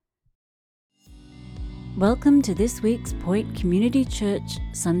Welcome to this week's Point Community Church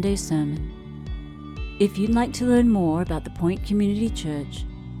Sunday Sermon. If you'd like to learn more about the Point Community Church,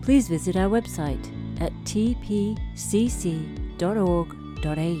 please visit our website at tpcc.org.au.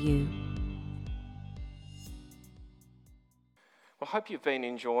 Well, I hope you've been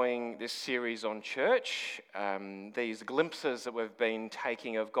enjoying this series on church, these glimpses that we've been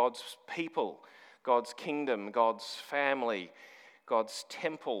taking of God's people, God's kingdom, God's family, God's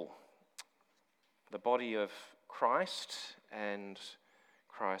temple, the body of Christ and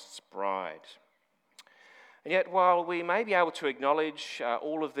Christ's bride. And yet, while we may be able to acknowledge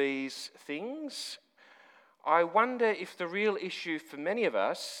all of these things, I wonder if the real issue for many of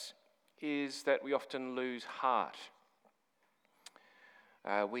us is that we often lose heart.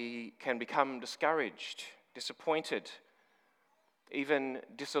 We can become discouraged, disappointed, even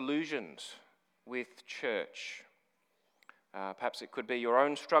disillusioned with church. Perhaps it could be your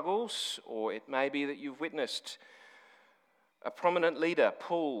own struggles, or it may be that you've witnessed a prominent leader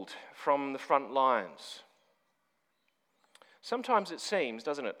pulled from the front lines. Sometimes it seems,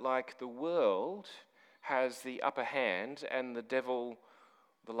 doesn't it, like the world has the upper hand and the devil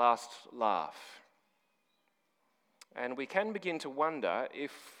the last laugh. And we can begin to wonder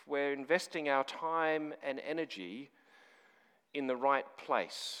if we're investing our time and energy in the right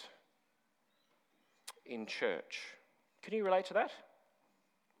place in church. Can you relate to that?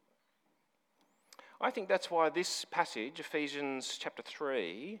 I think that's why this passage, Ephesians chapter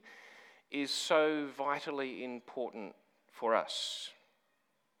 3, is so vitally important for us.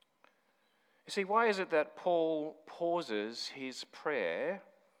 You see, why is it that Paul pauses his prayer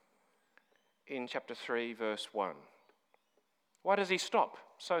in chapter 3, verse 1? Why does he stop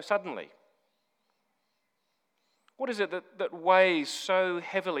so suddenly? What is it that weighs so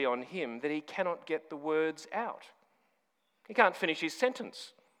heavily on him that he cannot get the words out? He can't finish his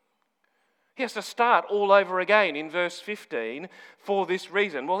sentence. He has to start all over again in verse 15 for this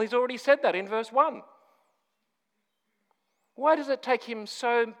reason. Well, he's already said that in verse 1. Why does it take him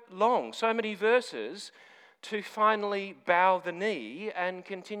so long, so many verses, to finally bow the knee and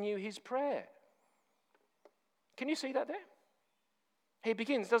continue his prayer? Can you see that there? He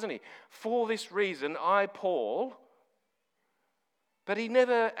begins, doesn't he? For this reason, I, Paul, but he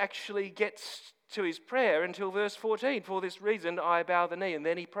never actually gets to his prayer until verse 14. For this reason, I bow the knee, and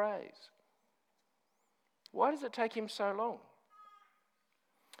then he prays. Why does it take him so long?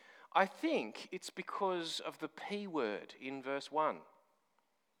 I think it's because of the P word in verse 1.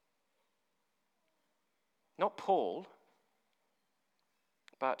 Not Paul,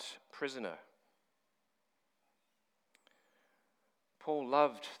 but prisoner. Paul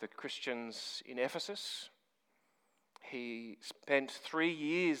loved the Christians in Ephesus. He spent 3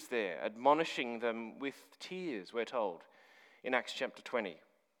 years there admonishing them with tears, we're told, in Acts chapter 20.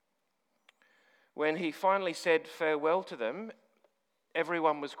 When he finally said farewell to them,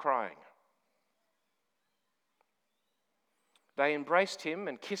 everyone was crying. They embraced him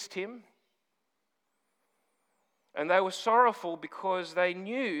and kissed him, and they were sorrowful because they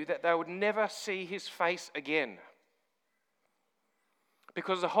knew that they would never see his face again.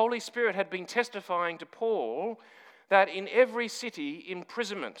 Because the Holy Spirit had been testifying to Paul that in every city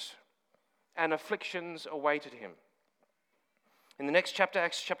imprisonment and afflictions awaited him. In the next chapter,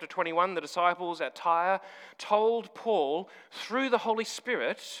 Acts chapter 21, the disciples at Tyre told Paul through the Holy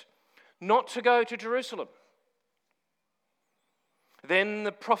Spirit not to go to Jerusalem. Then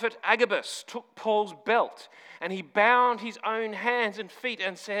the prophet Agabus took Paul's belt and he bound his own hands and feet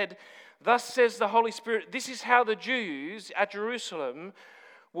and said, "Thus says the Holy Spirit, this is how the Jews at Jerusalem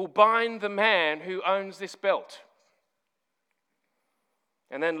will bind the man who owns this belt."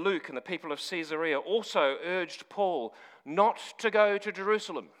 And then Luke and the people of Caesarea also urged Paul not to go to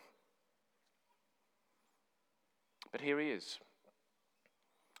Jerusalem. But here he is,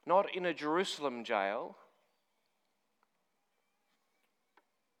 not in a Jerusalem jail,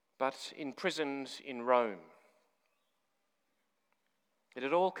 but imprisoned in Rome. It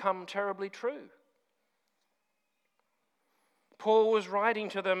had all come terribly true. Paul was writing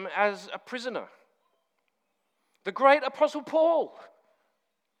to them as a prisoner. The great apostle Paul,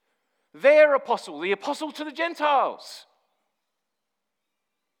 their apostle, the apostle to the Gentiles,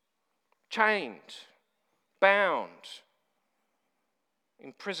 chained, bound,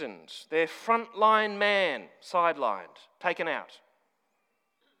 imprisoned, their frontline man sidelined, taken out.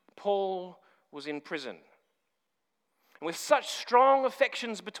 Paul was in prison. And with such strong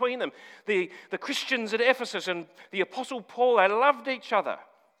affections between them, the Christians at Ephesus and the apostle Paul, they loved each other.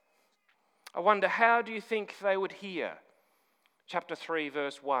 I wonder, how do you think they would hear chapter 3,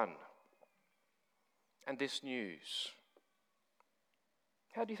 verse 1 and this news?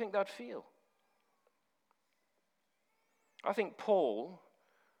 How do you think they'd feel? I think Paul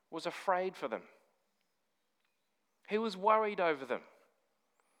was afraid for them. He was worried over them.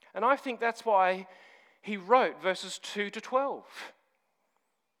 And I think that's why he wrote verses 2 to 12.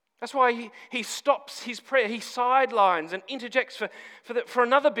 That's why he stops his prayer. He sidelines and interjects for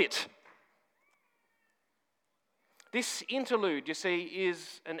another bit. This interlude, you see,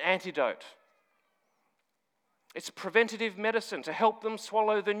 is an antidote. It's preventative medicine to help them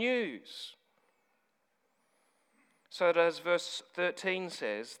swallow the news. So that, as verse 13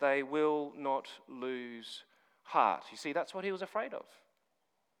 says, they will not lose heart. You see, that's what he was afraid of.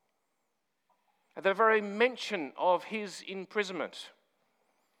 At the very mention of his imprisonment,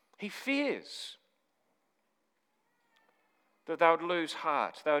 he fears that they would lose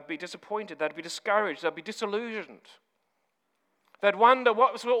heart, they would be disappointed, they'd be discouraged, they'd be disillusioned. They'd wonder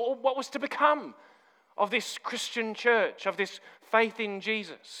what was to become of this Christian church, of this faith in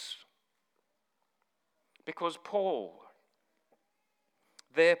Jesus. Because Paul,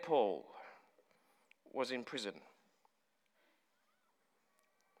 their Paul, was in prison.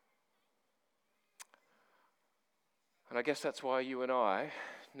 And I guess that's why you and I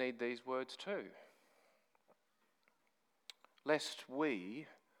need these words too. Lest we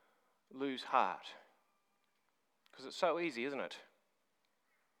lose heart. Because it's so easy, isn't it?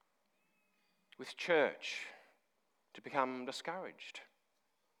 With church, to become discouraged,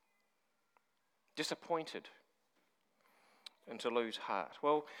 disappointed, and to lose heart.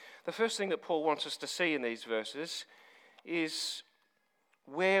 Well, the first thing that Paul wants us to see in these verses is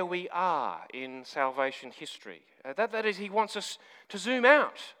where we are in salvation history. That is, he wants us to zoom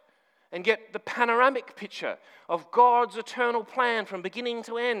out and get the panoramic picture of God's eternal plan from beginning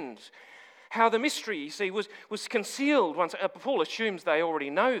to end. How the mystery, you see, was concealed once. Paul assumes they already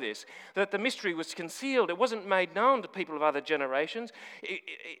know this, that the mystery was concealed. It wasn't made known to people of other generations.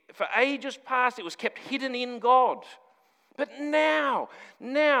 For ages past, it was kept hidden in God. But now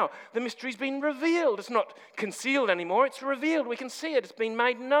the mystery's been revealed. It's not concealed anymore, it's revealed. We can see it, it's been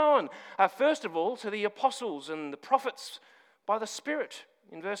made known. First of all, to the apostles and the prophets by the Spirit,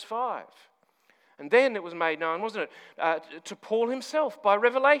 in verse 5. And then it was made known, wasn't it, to Paul himself by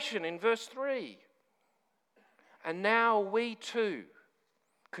revelation in verse 3. And now we too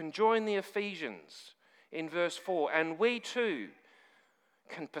can join the Ephesians in verse 4, and we too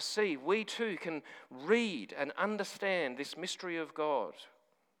can perceive, we too can read and understand this mystery of God.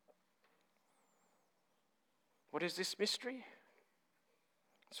 What is this mystery?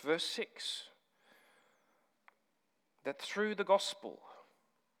 It's verse 6. That through the gospel,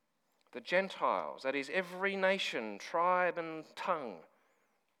 the Gentiles, that is every nation, tribe and tongue,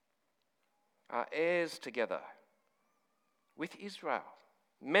 are heirs together with Israel,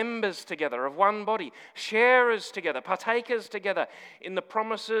 members together of one body, sharers together, partakers together in the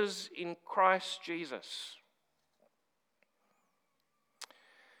promises in Christ Jesus.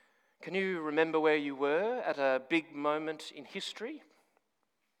 Can you remember where you were at a big moment in history?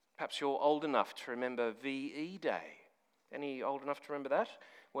 Perhaps you're old enough to remember VE Day. Any old enough to remember that?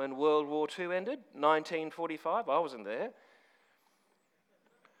 When World War II ended, 1945. I wasn't there.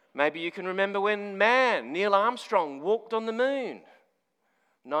 Maybe you can remember when Neil Armstrong, walked on the moon,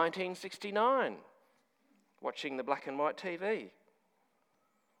 1969, watching the black and white TV.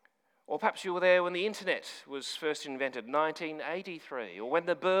 Or perhaps you were there when the internet was first invented, 1983, or when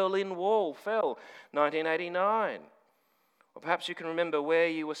the Berlin Wall fell, 1989. Or perhaps you can remember where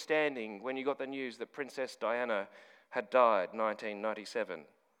you were standing when you got the news that Princess Diana had died, 1997.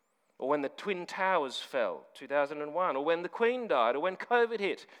 Or when the Twin Towers fell, 2001. Or when the Queen died, or when COVID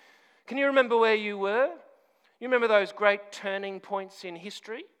hit. Can you remember where you were? You remember those great turning points in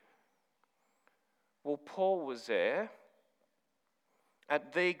history? Well, Paul was there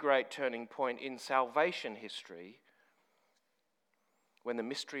at the great turning point in salvation history when the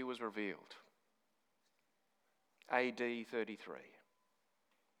mystery was revealed. AD 33.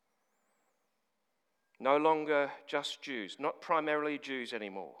 No longer just Jews, not primarily Jews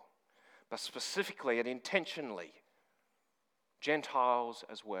anymore, but specifically and intentionally Gentiles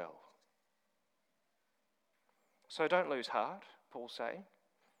as well. So don't lose heart, Paul's saying.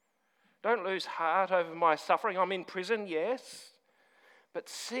 Don't lose heart over my suffering. I'm in prison, yes, but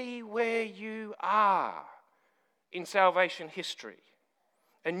see where you are in salvation history.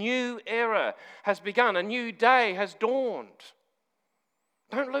 A new era has begun. A new day has dawned.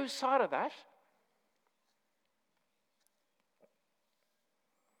 Don't lose sight of that.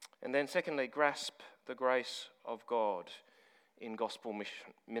 And then secondly, grasp the grace of God in gospel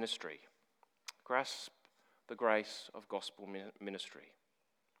ministry. Grasp the grace of gospel ministry.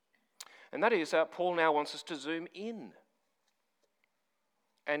 And that is, Paul now wants us to zoom in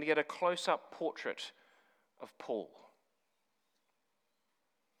and get a close-up portrait of Paul.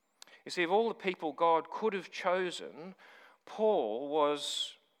 You see, of all the people God could have chosen, Paul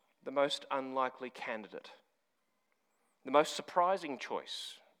was the most unlikely candidate, the most surprising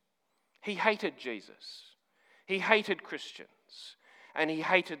choice. He hated Jesus, he hated Christians, and he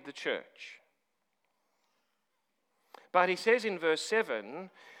hated the church. But he says in verse 7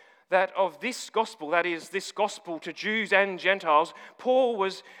 that of this gospel, that is, this gospel to Jews and Gentiles, Paul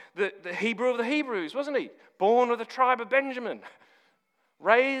was the Hebrew of the Hebrews, wasn't he? Born of the tribe of Benjamin.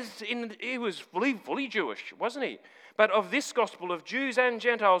 He was fully Jewish, wasn't he? But of this gospel of Jews and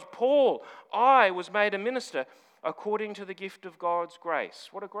Gentiles, Paul, I was made a minister according to the gift of God's grace.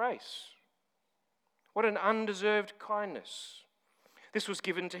 What a grace. What an undeserved kindness. This was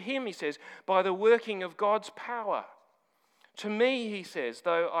given to him, he says, by the working of God's power. To me, he says,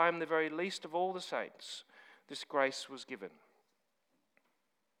 though I am the very least of all the saints, this grace was given.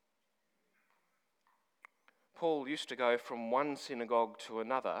 Paul used to go from one synagogue to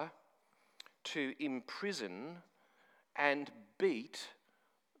another to imprison and beat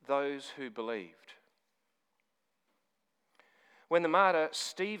those who believed. When the martyr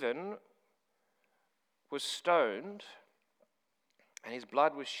Stephen was stoned and his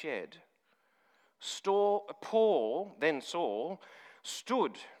blood was shed, Paul, then Saul,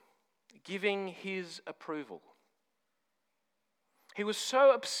 stood giving his approval. He was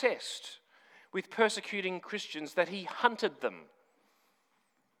so obsessed with persecuting Christians that he hunted them.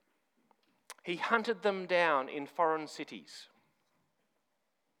 He hunted them down in foreign cities.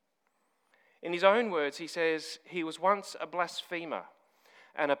 In his own words, he says, he was once a blasphemer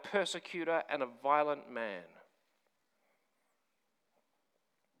and a persecutor and a violent man.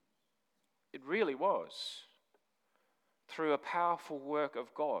 It really was through a powerful work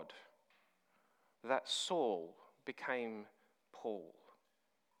of God that Saul became Paul.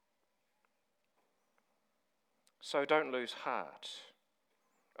 So don't lose heart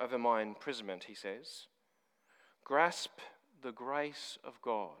over my imprisonment, he says. Grasp the grace of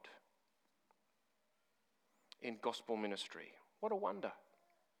God in gospel ministry. What a wonder.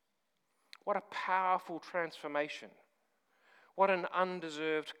 What a powerful transformation. What an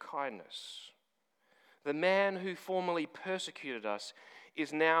undeserved kindness. The man who formerly persecuted us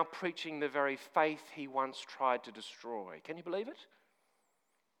is now preaching the very faith he once tried to destroy. Can you believe it?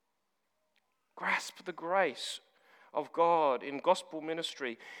 Grasp the grace of God in gospel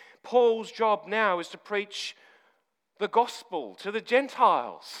ministry. Paul's job now is to preach the gospel to the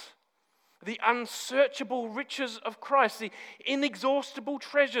Gentiles, the unsearchable riches of Christ, the inexhaustible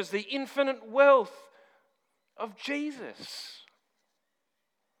treasures, the infinite wealth of Jesus.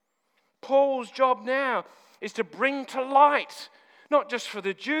 Paul's job now is to bring to light, not just for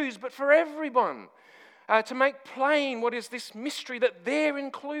the Jews, but for everyone, to make plain what is this mystery that they're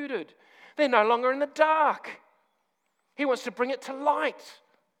included. They're no longer in the dark. He wants to bring it to light.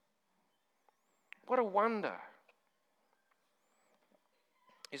 What a wonder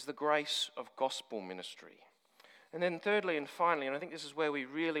is the grace of gospel ministry. And then thirdly and finally, and I think this is where we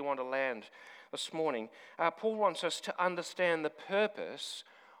really want to land this morning, Paul wants us to understand the purpose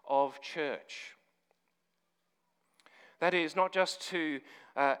of church. That is, not just to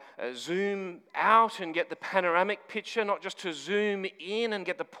zoom out and get the panoramic picture, not just to zoom in and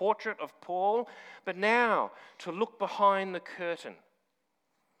get the portrait of Paul, but now to look behind the curtain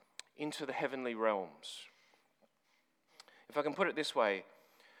into the heavenly realms. If I can put it this way,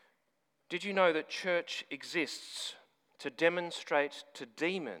 did you know that church exists to demonstrate to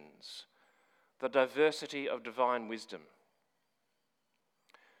demons the diversity of divine wisdom?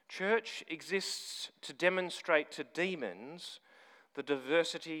 Church exists to demonstrate to demons the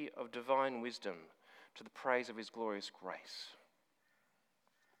diversity of divine wisdom to the praise of his glorious grace.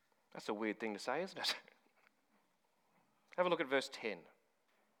 That's a weird thing to say, isn't it? Have a look at verse 10.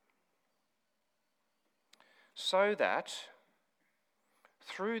 So that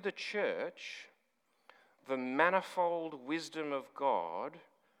through the church, the manifold wisdom of God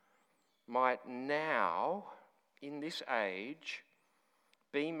might now, in this age,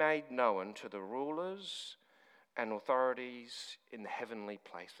 be made known to the rulers and authorities in the heavenly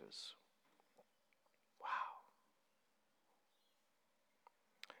places. Wow.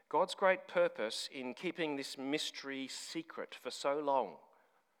 God's great purpose in keeping this mystery secret for so long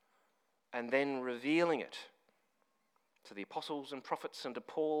and then revealing it to the apostles and prophets and to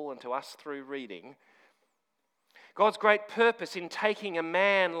Paul and to us through reading. God's great purpose in taking a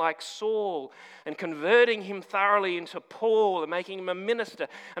man like Saul and converting him thoroughly into Paul and making him a minister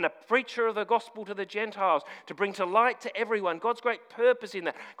and a preacher of the gospel to the Gentiles to bring to light to everyone. God's great purpose in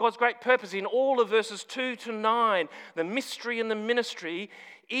that. God's great purpose in all of verses 2 to 9, the mystery and the ministry,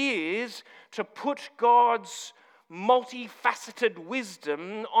 is to put God's multifaceted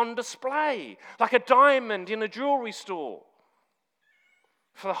wisdom on display, like a diamond in a jewelry store.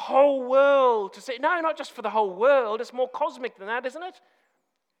 For the whole world to see. No, not just for the whole world. It's more cosmic than that, isn't it?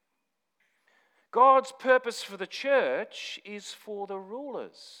 God's purpose for the church is for the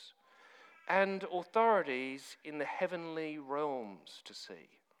rulers and authorities in the heavenly realms to see.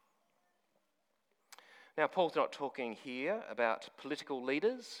 Now, Paul's not talking here about political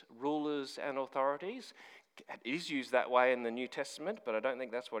leaders, rulers and authorities. It is used that way in the New Testament, but I don't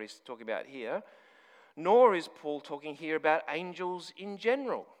think that's what he's talking about here. Nor is Paul talking here about angels in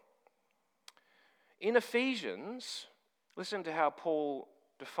general. In Ephesians, listen to how Paul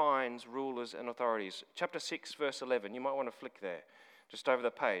defines rulers and authorities. Chapter 6, verse 11. You might want to flick there, just over the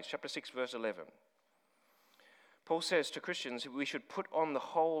page. Chapter 6, verse 11. Paul says to Christians, we should put on the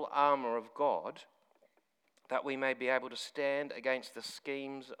whole armour of God, that we may be able to stand against the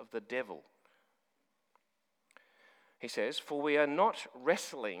schemes of the devil. He says, for we do not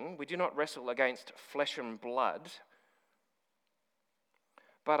wrestle against flesh and blood,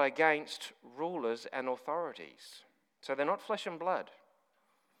 but against rulers and authorities. So they're not flesh and blood.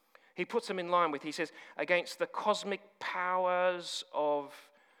 He puts them in line with, he says, against the cosmic powers of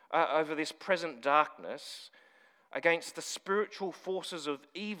over this present darkness, against the spiritual forces of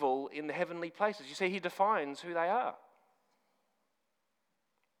evil in the heavenly places. You see, he defines who they are.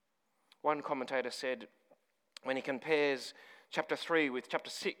 One commentator said, when he compares chapter 3 with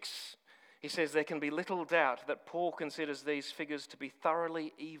chapter 6, he says there can be little doubt that Paul considers these figures to be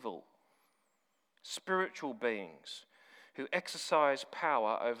thoroughly evil, spiritual beings who exercise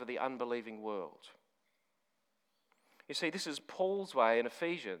power over the unbelieving world. You see, this is Paul's way in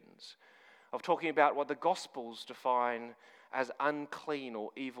Ephesians of talking about what the Gospels define as unclean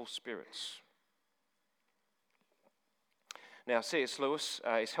or evil spirits. Now, C.S. Lewis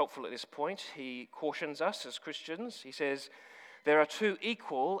is helpful at this point. He cautions us as Christians. He says, there are two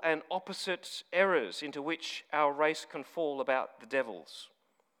equal and opposite errors into which our race can fall about the devils.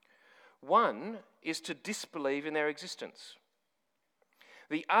 One is to disbelieve in their existence.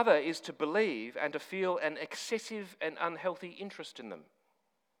 The other is to believe and to feel an excessive and unhealthy interest in them.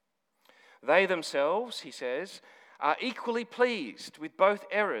 They themselves, he says, are equally pleased with both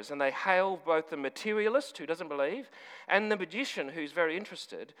errors, and they hail both the materialist who doesn't believe and the magician who's very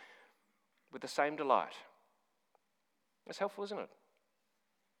interested with the same delight. That's helpful, isn't it?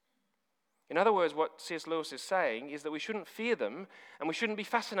 In other words, what C.S. Lewis is saying is that we shouldn't fear them and we shouldn't be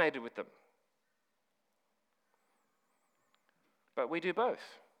fascinated with them. But we do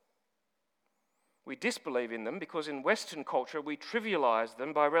both. We disbelieve in them because in Western culture we trivialize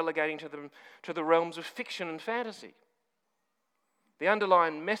them by relegating them to the realms of fiction and fantasy. The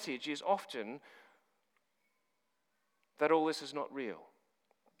underlying message is often that all this is not real.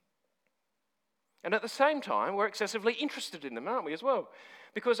 And at the same time, we're excessively interested in them, aren't we, as well?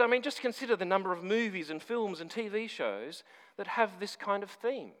 Because, just consider the number of movies and films and TV shows that have this kind of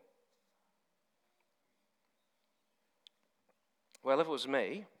theme. Well, if it was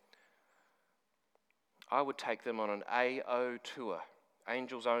me, I would take them on an AO tour,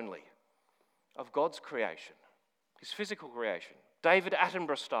 angels only, of God's creation, his physical creation, David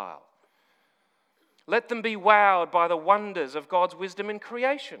Attenborough style. Let them be wowed by the wonders of God's wisdom in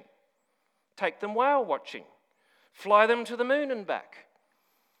creation. Take them whale watching. Fly them to the moon and back.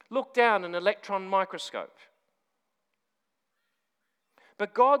 Look down an electron microscope.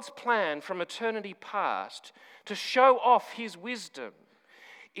 But God's plan from eternity past to show off his wisdom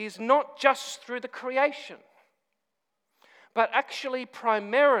is not just through the creation, but actually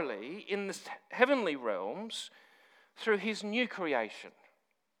primarily in the heavenly realms through his new creation.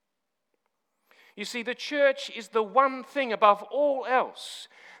 You see, the church is the one thing above all else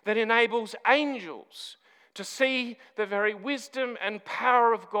that enables angels to see the very wisdom and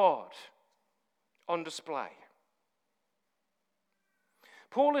power of God on display.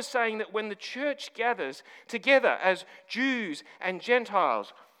 Paul is saying that when the church gathers together as Jews and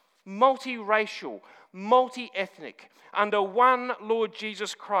Gentiles, multiracial, multi-ethnic, under one Lord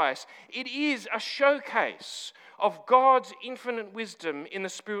Jesus Christ, it is a showcase of God's infinite wisdom in the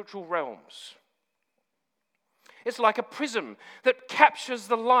spiritual realms. It's like a prism that captures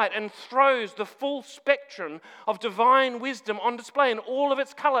the light and throws the full spectrum of divine wisdom on display in all of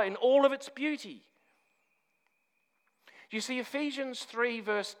its color, in all of its beauty. You see, Ephesians 3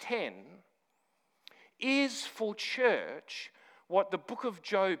 verse 10 is for church what the book of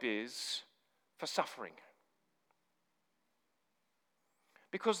Job is for suffering.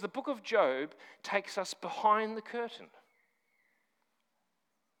 Because the book of Job takes us behind the curtain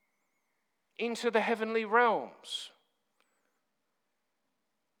into the heavenly realms.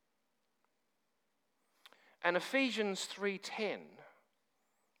 And Ephesians 3:10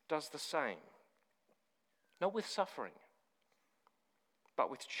 does the same. Not with suffering, but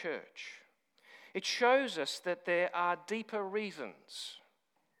with church. It shows us that there are deeper reasons,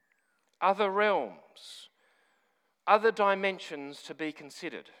 other realms, other dimensions to be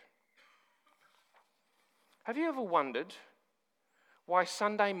considered. Have you ever wondered why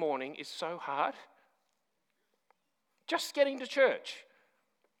Sunday morning is so hard? Just getting to church.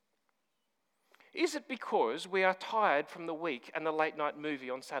 Is it because we are tired from the week and the late night movie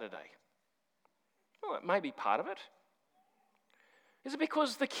on Saturday? Well, it may be part of it. Is it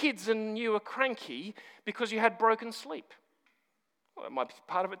because the kids and you are cranky because you had broken sleep? Well, it might be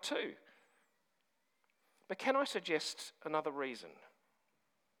part of it too. But can I suggest another reason?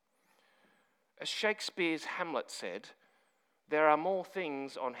 As Shakespeare's Hamlet said, there are more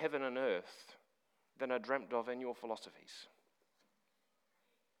things on heaven and earth than are dreamt of in your philosophies.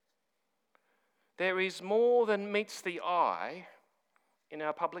 There is more than meets the eye in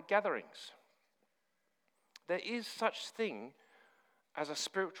our public gatherings. There is such thing as a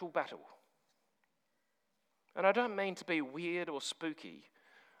spiritual battle. And I don't mean to be weird or spooky.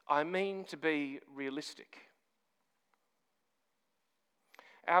 I mean to be realistic.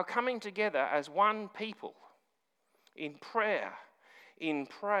 Our coming together as one people in prayer, in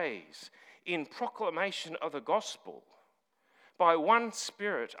praise, in proclamation of the gospel, by one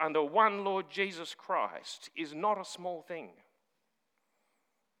Spirit under one Lord Jesus Christ is not a small thing.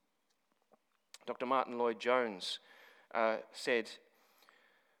 Dr. Martin Lloyd-Jones said,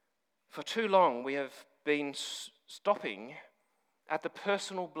 "For too long we have been stopping at the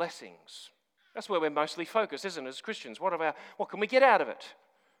personal blessings." That's where we're mostly focused, isn't it, as Christians? What can we get out of it?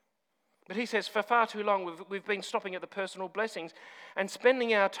 But he says, for far too long we've been stopping at the personal blessings and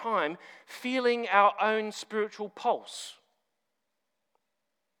spending our time feeling our own spiritual pulse.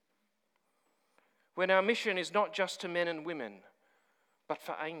 When our mission is not just to men and women, but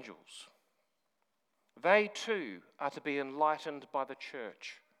for angels. They too are to be enlightened by the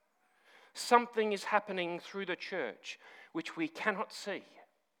church. Something is happening through the church which we cannot see.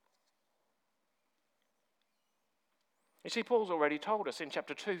 You see, Paul's already told us in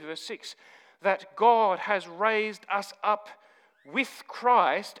chapter 2, verse 6, that God has raised us up with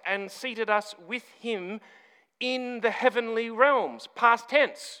Christ and seated us with him in the heavenly realms, past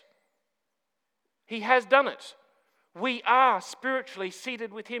tense. He has done it. We are spiritually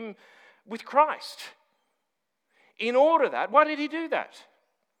seated with him, with Christ. In order that, why did he do that?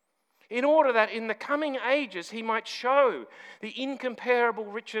 In order that in the coming ages he might show the incomparable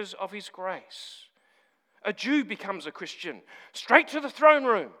riches of his grace. A Jew becomes a Christian, straight to the throne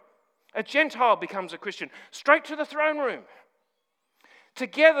room. A Gentile becomes a Christian, straight to the throne room.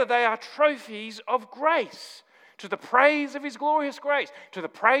 Together they are trophies of grace, to the praise of his glorious grace, to the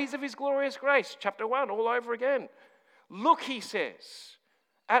praise of his glorious grace. Chapter 1, all over again. Look, he says,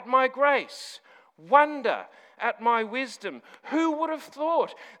 at my grace. Wonder at my wisdom. Who would have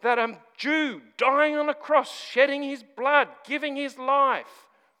thought that a Jew dying on a cross, shedding his blood, giving his life,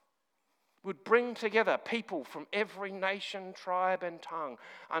 would bring together people from every nation, tribe, and tongue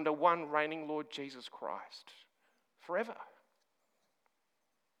under one reigning Lord Jesus Christ forever.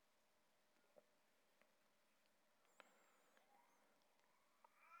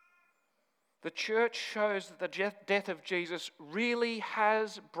 The church shows that the death of Jesus really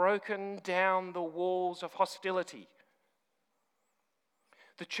has broken down the walls of hostility.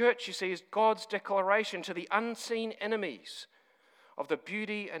 The church, you see, is God's declaration to the unseen enemies of the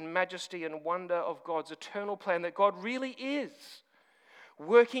beauty and majesty and wonder of God's eternal plan, that God really is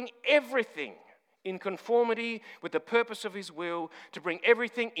working everything in conformity with the purpose of his will to bring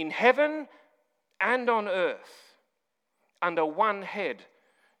everything in heaven and on earth under one head,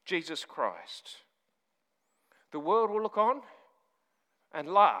 Jesus Christ. The world will look on and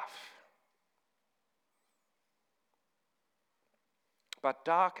laugh, but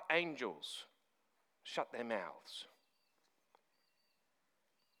dark angels shut their mouths.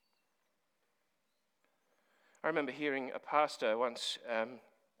 I remember hearing a pastor once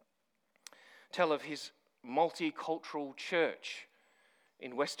tell of his multicultural church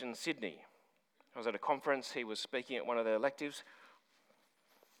in Western Sydney. I was at a conference, he was speaking at one of the electives.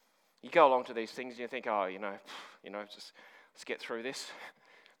 You go along to these things and you think, just let's get through this.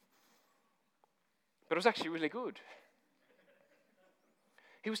 But it was actually really good.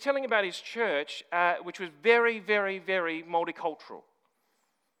 He was telling about his church, which was very, very, very multicultural.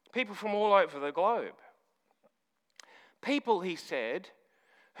 People from all over the globe. People, he said,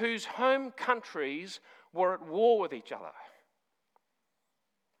 whose home countries were at war with each other,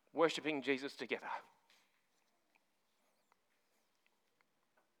 worshipping Jesus together.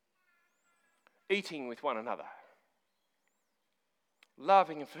 eating with one another,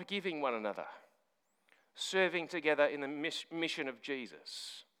 loving and forgiving one another, serving together in the mission of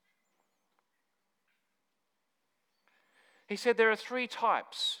Jesus. He said there are 3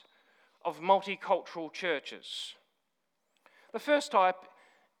 types of multicultural churches. The first type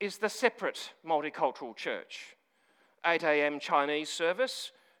is the separate multicultural church. 8 a.m. Chinese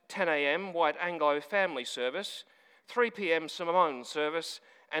service, 10 a.m. White Anglo family service, 3 p.m. Samoan service,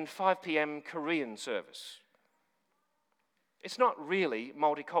 and 5 p.m. Korean service. It's not really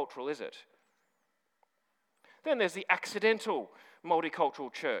multicultural, is it? Then there's the accidental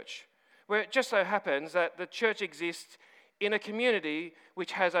multicultural church, where it just so happens that the church exists in a community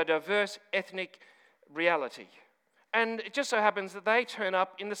which has a diverse ethnic reality. And it just so happens that they turn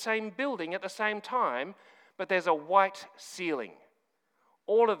up in the same building at the same time, but there's a white ceiling.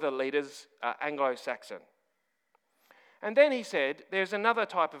 All of the leaders are Anglo-Saxon. And then he said there's another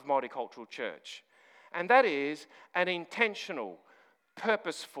type of multicultural church, and that is an intentional,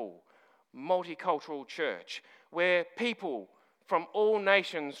 purposeful, multicultural church where people from all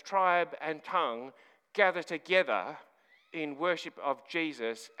nations, tribe, and tongue gather together in worship of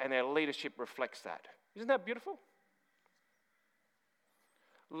Jesus, and their leadership reflects that. Isn't that beautiful?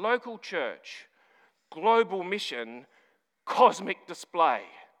 Local church, global mission, cosmic display.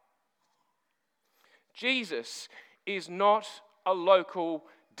 Jesus is not a local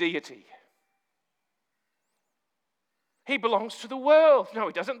deity. He belongs to the world. No,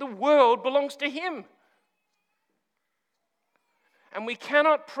 he doesn't. The world belongs to him. And we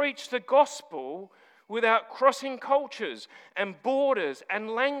cannot preach the gospel without crossing cultures and borders and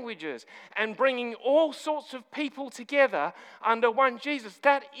languages and bringing all sorts of people together under one Jesus.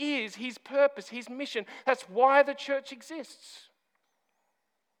 That is his purpose, his mission. That's why the church exists.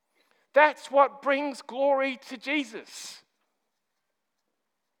 That's what brings glory to Jesus.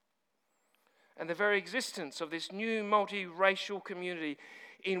 And the very existence of this new multiracial community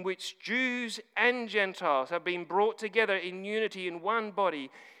in which Jews and Gentiles have been brought together in unity in one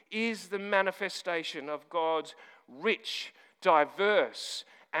body is the manifestation of God's rich, diverse,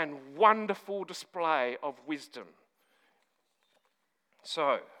 and wonderful display of wisdom.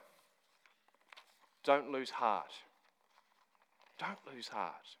 So, don't lose heart. Don't lose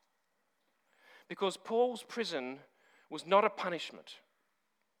heart. Because Paul's prison was not a punishment.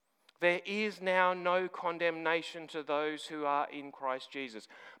 There is now no condemnation to those who are in Christ Jesus.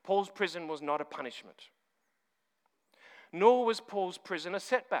 Paul's prison was not a punishment. Nor was Paul's prison a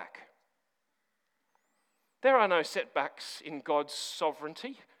setback. There are no setbacks in God's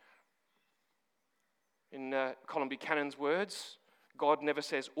sovereignty. In Colin Buchanan's words, God never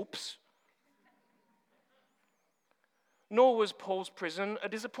says, oops. Nor was Paul's prison a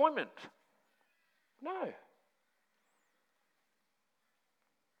disappointment. No.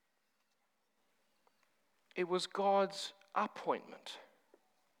 It was God's appointment.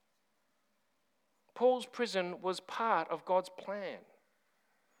 Paul's prison was part of God's plan.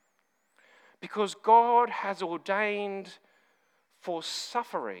 Because God has ordained for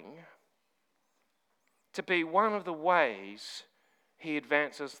suffering to be one of the ways he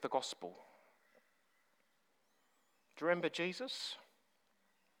advances the gospel. Do you remember Jesus?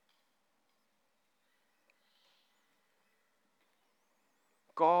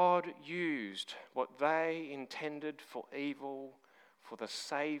 God used what they intended for evil for the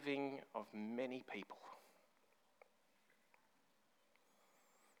saving of many people.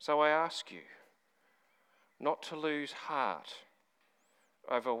 So I ask you not to lose heart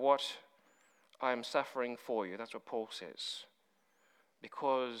over what I am suffering for you. That's what Paul says.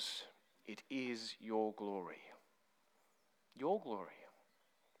 Because it is your glory. Your glory.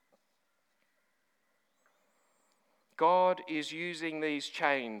 God is using these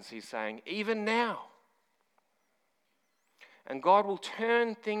chains, he's saying, even now. And God will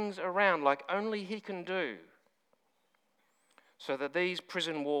turn things around like only he can do, so that these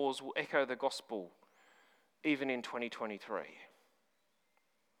prison walls will echo the gospel even in 2023.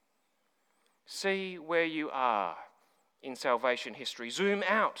 See where you are in salvation history. Zoom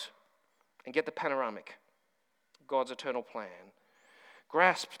out and get the panoramic, God's eternal plan.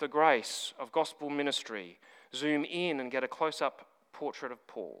 Grasp the grace of gospel ministry. Zoom in and get a close-up portrait of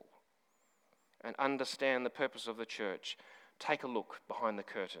Paul. And understand the purpose of the church. Take a look behind the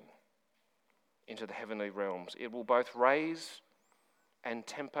curtain into the heavenly realms. It will both raise and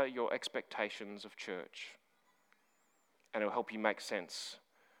temper your expectations of church. And it will help you make sense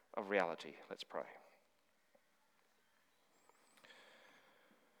of reality. Let's pray.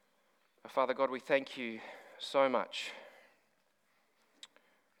 Father God, we thank you so much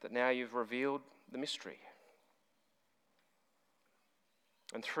that now you've revealed the mystery.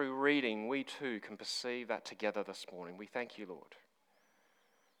 And through reading, we too can perceive that together this morning. We thank you, Lord.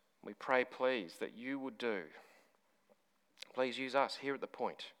 We pray, please, that you would do. Please use us here at the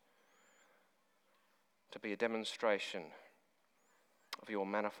Point to be a demonstration of your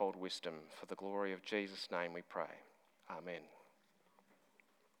manifold wisdom. For the glory of Jesus' name we pray. Amen.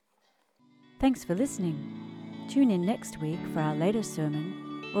 Thanks for listening. Tune in next week for our latest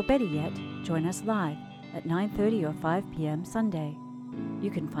sermon, or better yet, join us live at 9:30 or 5 p.m. Sunday.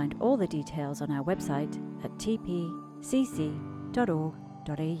 You can find all the details on our website at tpcc.org.au.